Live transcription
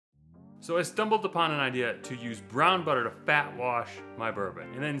So I stumbled upon an idea to use brown butter to fat wash my bourbon.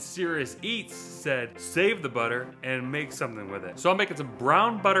 And then Serious Eats said, save the butter and make something with it. So I'm making some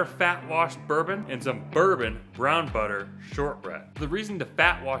brown butter fat washed bourbon and some bourbon brown butter shortbread. The reason to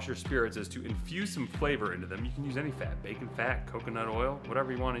fat wash your spirits is to infuse some flavor into them. You can use any fat, bacon fat, coconut oil,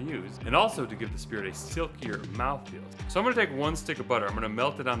 whatever you want to use. And also to give the spirit a silkier mouthfeel. So I'm gonna take 1 stick of butter, I'm gonna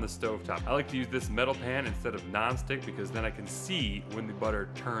melt it on the stovetop. I like to use this metal pan instead of non-stick because then I can see when the butter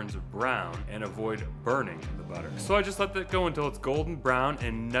turns brown and avoid burning the butter. So I just let that go until it's golden brown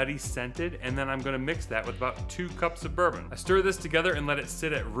and nutty scented, and then I'm gonna mix that with about 2 cups of bourbon. I stir this together and let it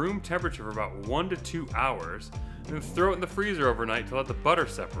sit at room temperature for about 1 to 2 hours, and then throw it in the freezer overnight to let the butter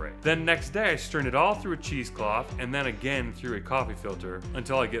separate. Then next day I strain it all through a cheesecloth and then again through a coffee filter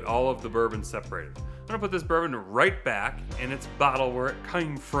until I get all of the bourbon separated. I'm gonna put this bourbon right back in its bottle where it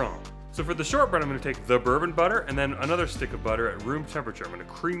came from. So for the shortbread, I'm gonna take the bourbon butter and then another stick of butter at room temperature. I'm gonna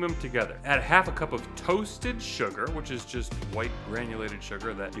cream them together. Add half a cup of toasted sugar, which is just white granulated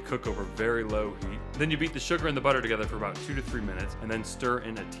sugar that you cook over very low heat. Then you beat the sugar and the butter together for about 2 to 3 minutes and then stir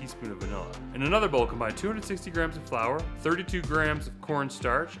in a teaspoon of vanilla. In another bowl, combine 260 grams of flour, 32 grams of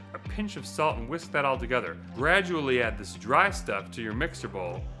cornstarch, a pinch of salt, and whisk that all together. Gradually add this dry stuff to your mixer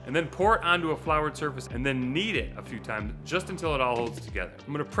bowl and then pour it onto a floured surface and then knead it a few times just until it all holds together.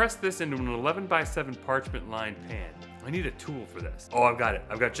 I'm gonna press this into an 11x7 parchment lined pan. I need a tool for this. Oh, I've got it.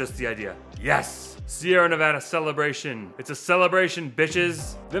 I've got just the idea. Yes! Sierra Nevada celebration. It's a celebration,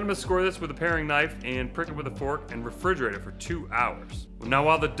 bitches. Then I'm gonna score this with a paring knife and prick it with a fork and refrigerate it for 2 hours. Now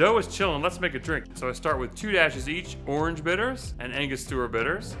while the dough is chilling, let's make a drink. So I start with 2 dashes each orange bitters and Angostura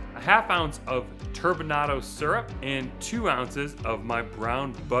bitters, a ½ ounce of turbinado syrup, and 2 ounces of my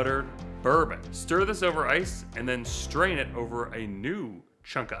brown buttered bourbon. Stir this over ice and then strain it over a new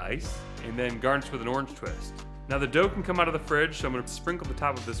chunk of ice and then garnish with an orange twist. Now the dough can come out of the fridge, so I'm gonna sprinkle the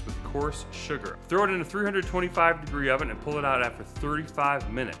top of this with coarse sugar. Throw it in a 325-degree oven and pull it out after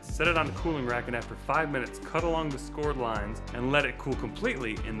 35 minutes. Set it on the cooling rack and after 5 minutes, cut along the scored lines and let it cool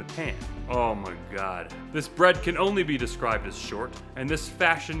completely in the pan. Oh my God. This bread can only be described as short, and this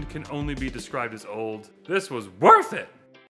fashion can only be described as old. This was worth it!